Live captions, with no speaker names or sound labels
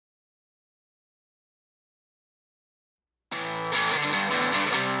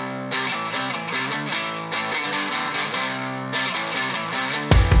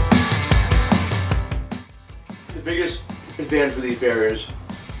advantage with these barriers,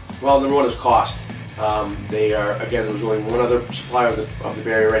 well, number one is cost. They are, again, there was only one other supplier of the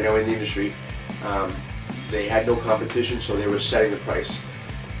barrier right now in the industry. They had no competition, so they were setting the price.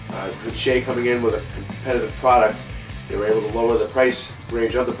 With Shea coming in with a competitive product, they were able to lower the price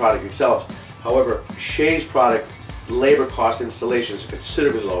range of the product itself. However, Shea's product labor cost installation is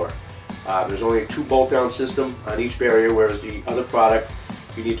considerably lower. There's only a 2 bolt down system on each barrier, whereas the other product,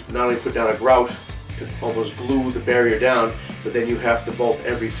 you need to not only put down a grout to almost glue the barrier down, but then you have to bolt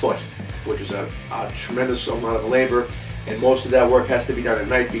every foot, which is a tremendous amount of labor, and most of that work has to be done at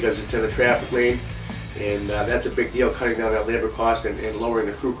night because it's in a traffic lane, and that's a big deal, cutting down that labor cost and lowering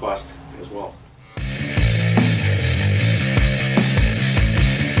the crew cost as well. Get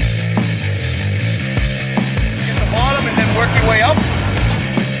the bottom and then work your way up.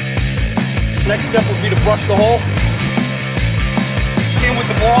 Next step will be to brush the hole. In with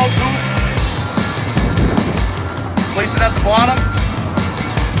the ball too. Place it at the bottom.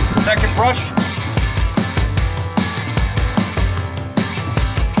 Second brush.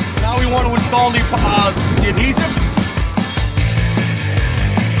 Now we want to install the adhesive.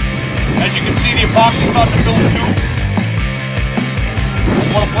 As you can see, the epoxy is starting to fill the tube.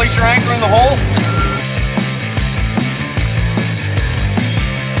 You want to place your anchor in the hole.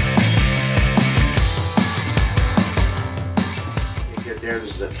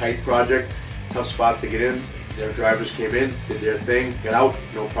 This is a tight project, tough spots to get in. Their drivers came in, did their thing, got out,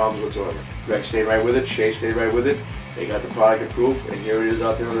 no problems whatsoever. Greg stayed right with it, Shea stayed right with it. They got the product approved, and here it is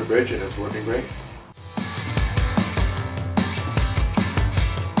out there on the bridge, and it's working great.